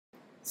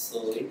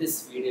So in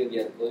this video we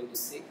are going to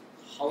see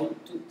how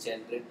to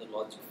generate the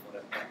logic for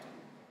a pattern,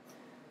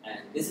 and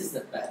this is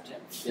the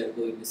pattern we are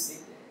going to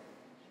see there.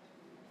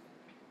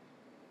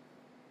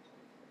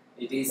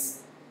 It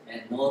is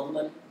a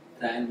normal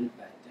triangle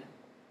pattern.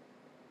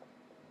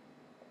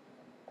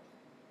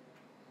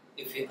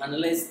 If we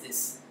analyze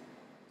this,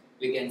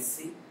 we can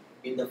see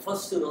in the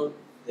first row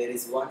there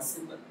is one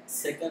symbol,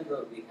 second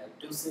row we have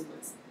two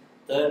symbols,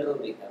 third row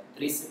we have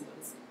three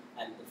symbols,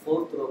 and the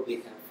fourth row we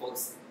have four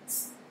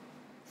symbols.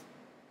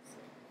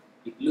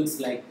 It looks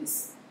like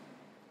this.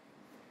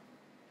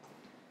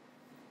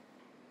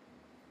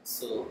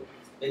 So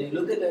when you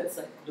look at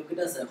it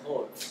as a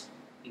whole,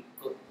 it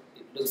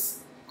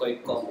looks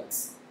quite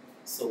complex.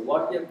 So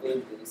what we are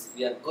going to do is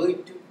we are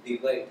going to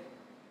divide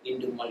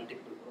into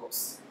multiple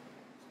rows.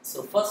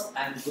 So first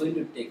I am going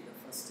to take the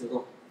first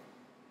row.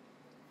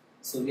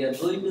 So we are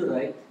going to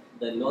write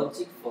the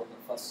logic for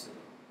the first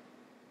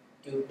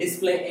row. To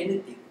display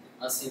anything,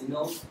 as you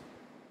know,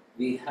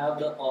 we have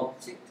the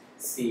object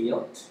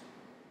cout.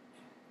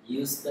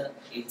 Use the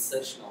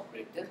insertion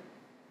operator,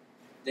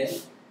 then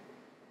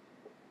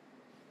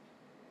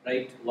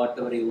write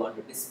whatever you want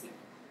to display.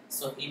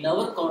 So in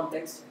our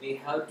context, we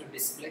have to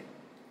display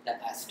the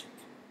asterisk.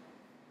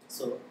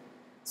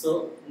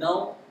 So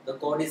now the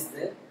code is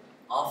there.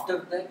 After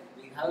that,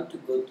 we have to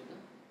go to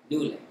the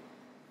new line.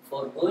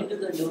 For going to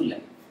the new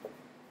line,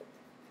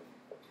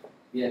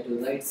 we have to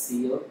write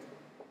cout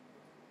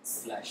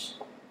slash.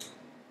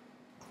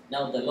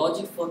 Now the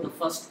logic for the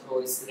first row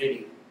is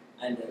ready.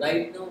 And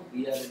right now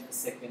we are in the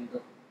second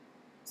row.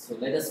 So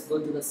let us go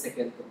to the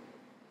second row.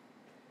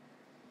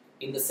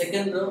 In the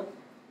second row,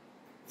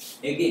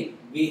 again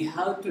we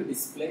have to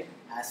display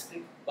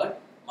asterisk but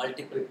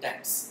multiple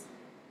times.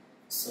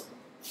 So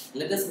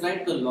let us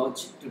write the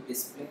logic to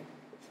display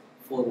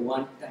for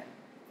one time.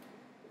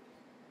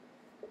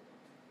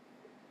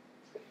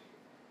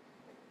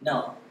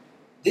 Now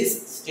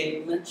this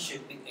statement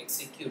should be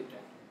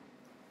executed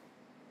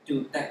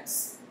two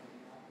times.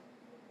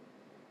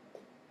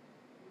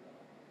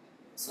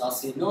 So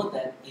as you know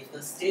that if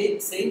the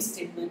same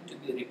statement to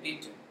be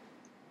repeated,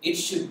 it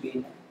should be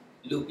in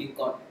a looping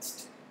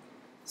context.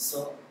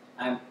 So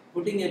I am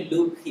putting a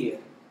loop here,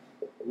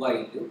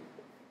 while loop,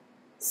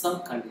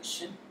 some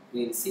condition,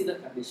 we will see the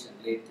condition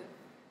later.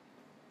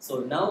 So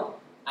now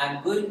I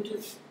am going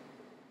to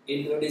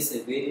introduce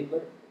a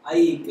variable I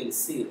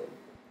equals 0.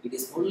 It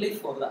is only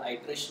for the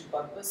iteration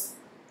purpose,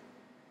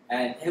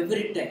 and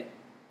every time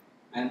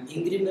I am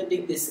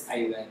incrementing this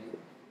I value.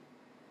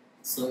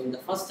 So in the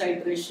first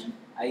iteration,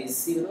 I is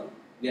 0,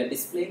 we are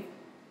displaying,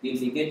 we will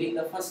be getting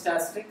the first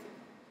asterisk,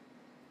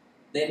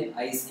 then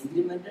I is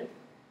incremented,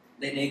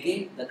 then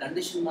again the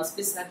condition must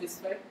be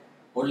satisfied,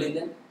 only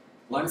then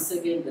once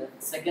again the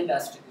second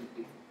asterisk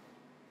will be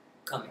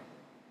coming.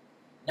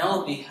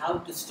 Now we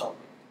have to stop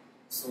it.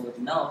 So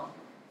now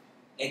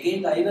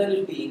again the I value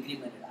will be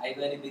incremented, I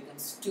value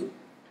becomes 2.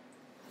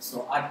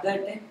 So at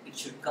that time it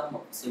should come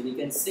out. So we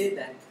can say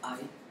that I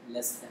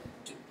less than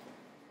 2.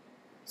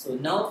 So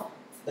now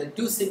the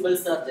two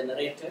symbols are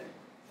generated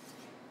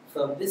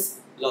from this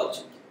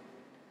logic.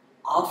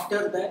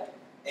 After that,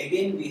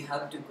 again we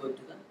have to go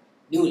to the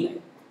new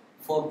line.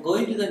 For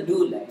going to the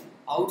new line,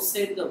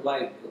 outside the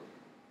while loop,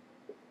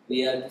 we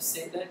have to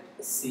say that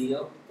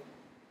cout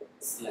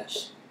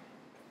slash.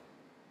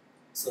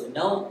 So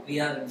now we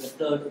are in the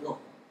third row.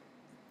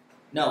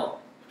 Now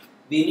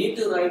we need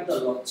to write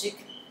the logic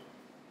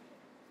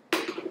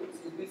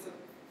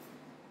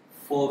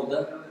for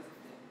the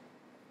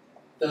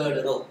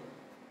third row.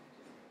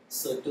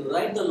 So to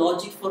write the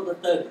logic for the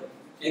third row,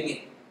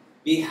 again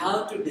we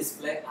have to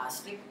display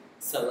asterisk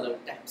several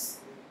times.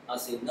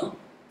 As you know,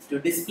 to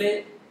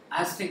display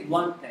asterisk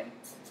one time,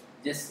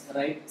 just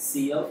write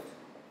cout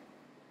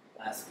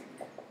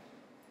asterisk.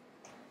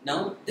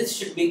 Now this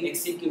should be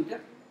executed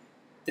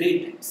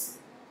 3 times.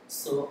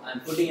 So I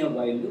am putting a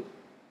while loop,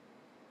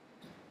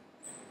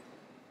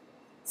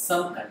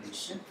 some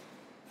condition.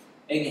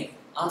 Again,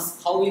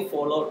 as how we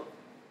followed,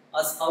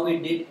 as how we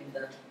did in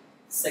the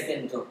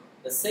second row.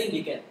 The same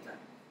we can try.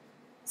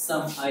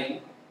 Some I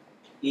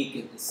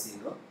equal to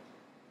 0.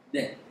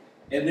 Then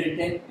every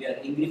time we are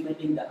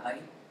incrementing the I,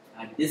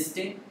 and this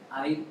time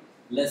I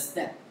less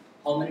than.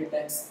 How many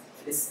times?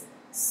 It is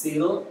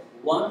 0,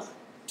 1,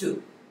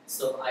 2.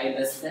 So I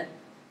less than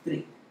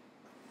 3.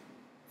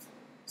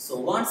 So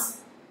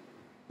once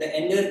the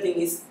entire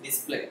thing is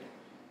displayed,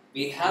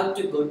 we have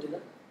to go to the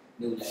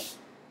new line.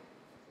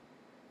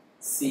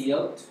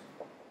 Cout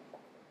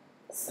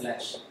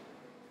slash.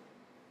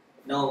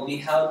 Now we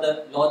have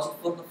the logic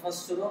for the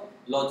first row,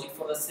 logic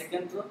for the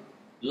second row,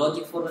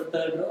 logic for the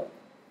third row,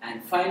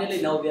 and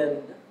finally now we are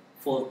in the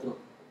fourth row.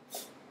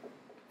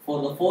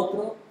 For the fourth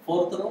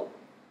row,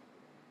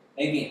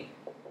 again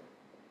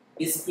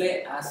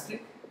display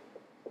asterisk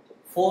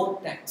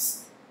 4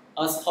 times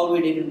as how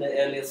we did in the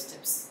earlier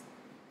steps.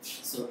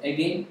 So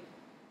again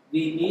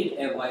we need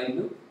a while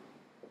loop,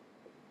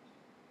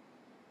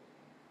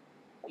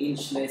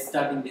 initialize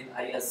starting with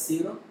I as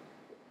 0,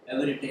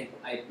 every time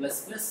I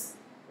plus plus,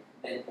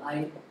 then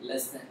I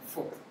less than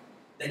 4.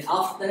 Then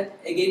after that,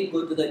 again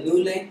go to the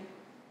new line.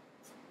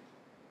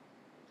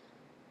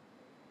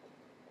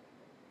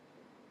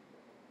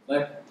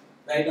 But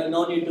right now,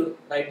 no need to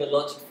write the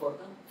logic for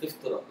the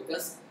fifth row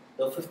because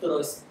the fifth row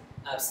is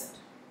absent.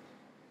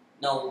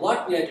 Now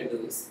what we have to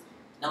do is,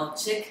 now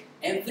check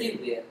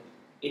everywhere,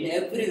 in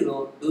every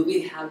row, do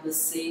we have the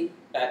same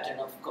pattern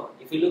of code?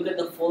 If you look at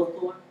the fourth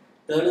one,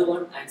 third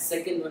one and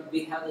second one,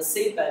 we have the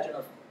same pattern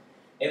of code.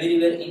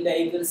 Everywhere int I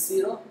equals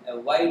 0, a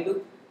while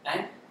loop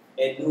and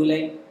a new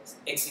line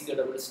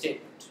executable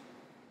statement.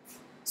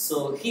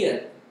 So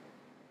here,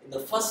 in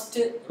the first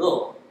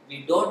row,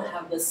 we don't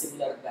have the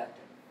similar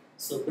pattern.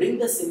 So bring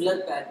the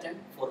similar pattern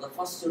for the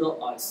first row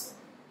also.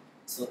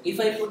 So if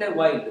I put a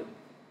while loop,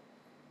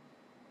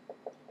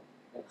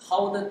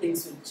 how the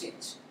things will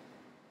change.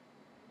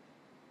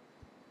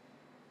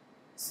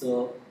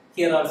 So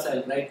here also I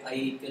will write I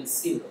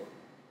equals 0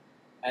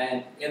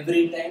 and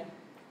every time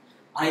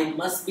I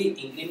must be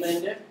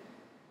incremented.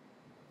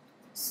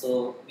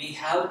 So we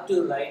have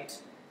to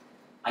write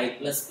I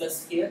plus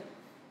plus here.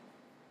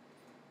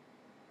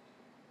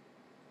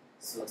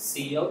 So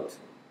cout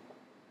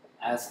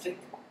asterisk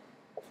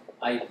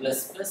I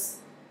plus plus.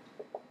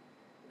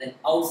 Then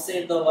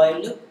outside the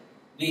while loop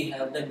we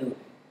have the new line.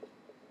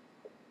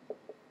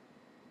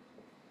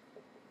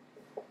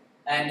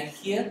 And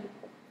here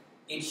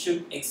it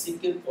should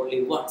execute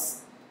only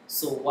once.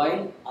 So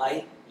while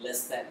I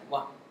less than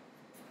 1.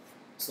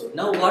 So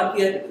now what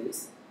we have to do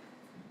is,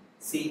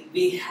 see,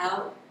 we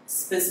have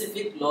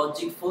specific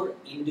logic for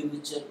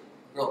individual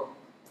row.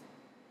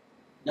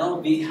 Now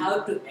we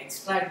have to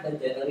extract the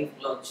generic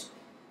logic.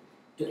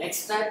 To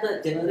extract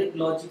the generic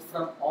logic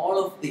from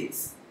all of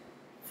these,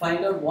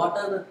 find out what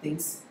are the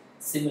things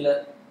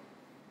similar.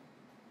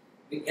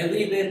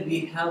 Everywhere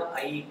we have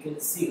I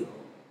equals 0.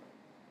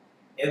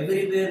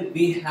 Everywhere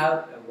we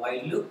have a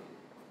while loop,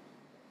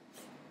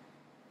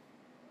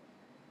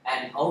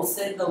 and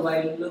outside the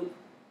while loop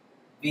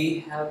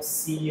we have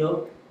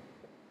cout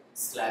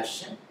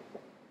slash n,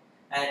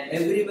 and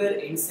everywhere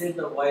inside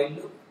the while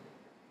loop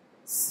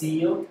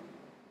cout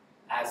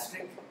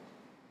asterisk,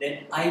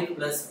 then I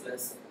plus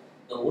plus.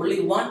 The only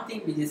one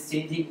thing which is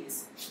changing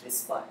is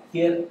this part.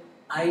 Here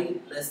I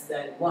less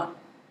than 1,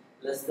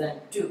 less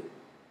than 2,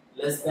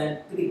 less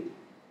than 3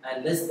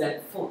 and less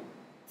than 4.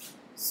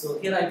 So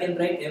here I can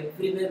write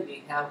everywhere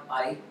we have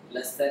I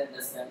less than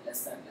like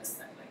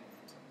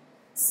that.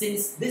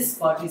 Since this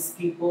part is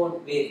keep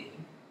on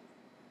varying,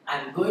 I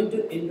am going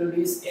to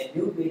introduce a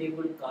new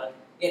variable called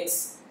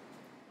x.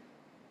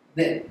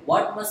 Then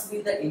what must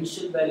be the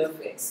initial value of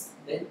x?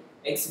 Then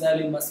x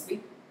value must be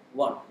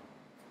 1.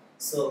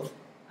 So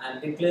I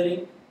am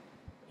declaring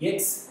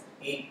x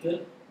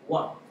equal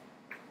 1.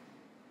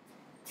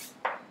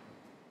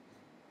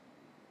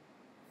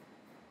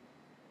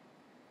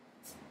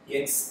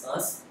 X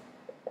as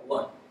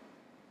 1.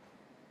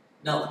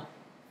 Now,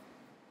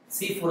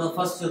 see for the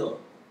first row,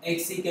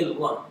 x equal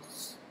 1,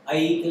 I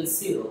equal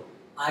 0,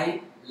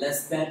 I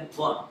less than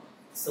 1.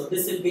 So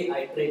this will be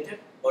iterated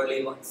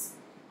only once.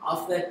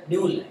 After that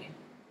new line,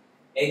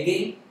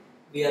 again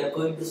we are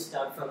going to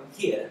start from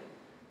here,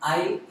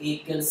 I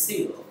equals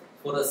 0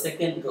 for the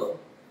second row,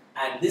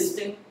 and this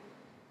time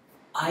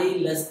I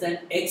less than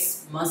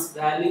x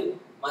value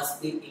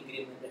must be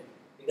incremented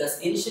because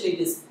initially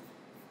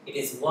it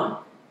is 1.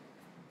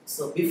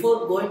 So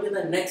before going to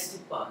the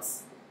next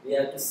pass, we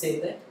have to say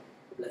that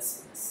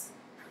plus plus.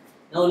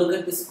 Now look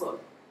at this code.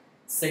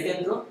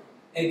 Second row,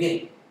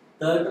 again.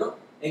 Third row,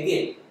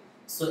 again.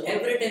 So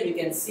every time you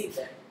can see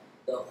that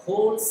the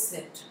whole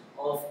set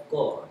of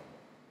code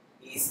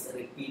is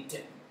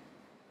repeated.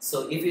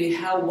 So if we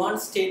have one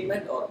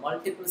statement or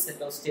multiple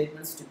set of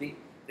statements to be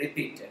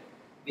repeated,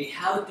 we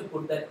have to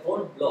put that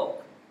whole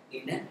block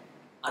in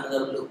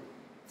another loop.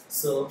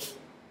 So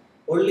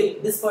only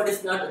this part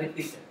is not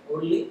repeated,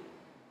 only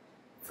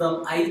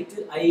from I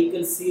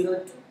equals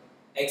 0 to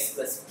x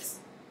plus plus.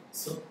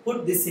 So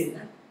put this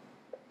in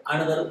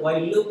another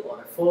while loop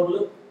or a for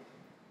loop.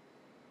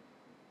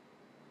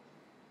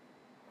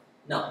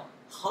 Now,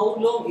 how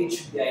long it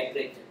should be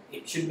iterated?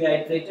 It should be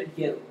iterated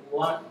here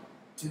 1,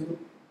 2,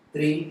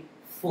 3,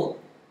 4.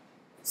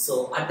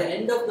 So at the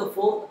end of the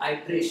fourth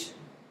iteration,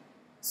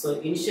 so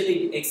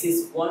initially x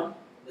is 1,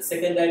 the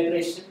second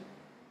iteration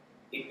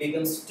it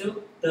becomes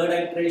 2, third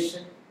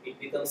iteration it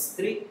becomes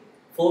 3,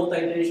 fourth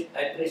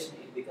iteration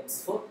it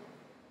becomes 4.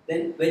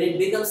 Then when it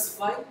becomes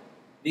 5,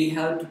 we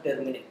have to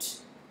terminate.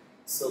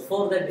 So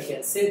for that we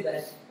can say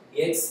that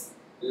x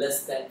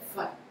less than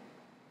 5.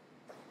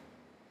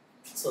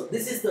 So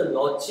this is the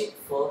logic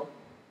for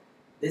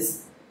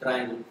this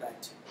triangle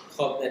pattern.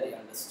 Hope that you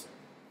understood.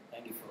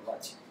 Thank you for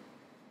watching.